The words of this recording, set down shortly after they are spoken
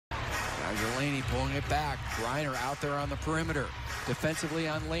Betnijah Laney pulling it back. Griner out there on the perimeter. Defensively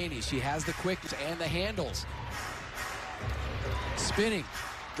on Laney. She has the quickness and the handles. Spinning.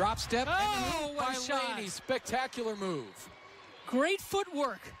 Drop step. Oh, what a shot. Laney. Spectacular move. Great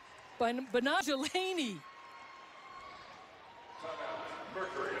footwork by Betnijah Laney.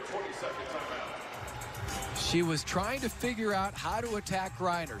 She was trying to figure out how to attack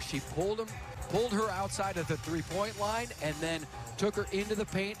Griner. She pulled her outside of the three-point line and then took her into the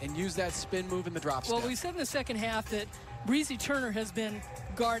paint and used that spin move in the drop step. Well, we said in the second half that Breezy Turner has been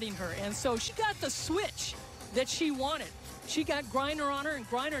guarding her, and so she got the switch that she wanted. She got Griner on her, and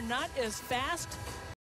Griner not as fast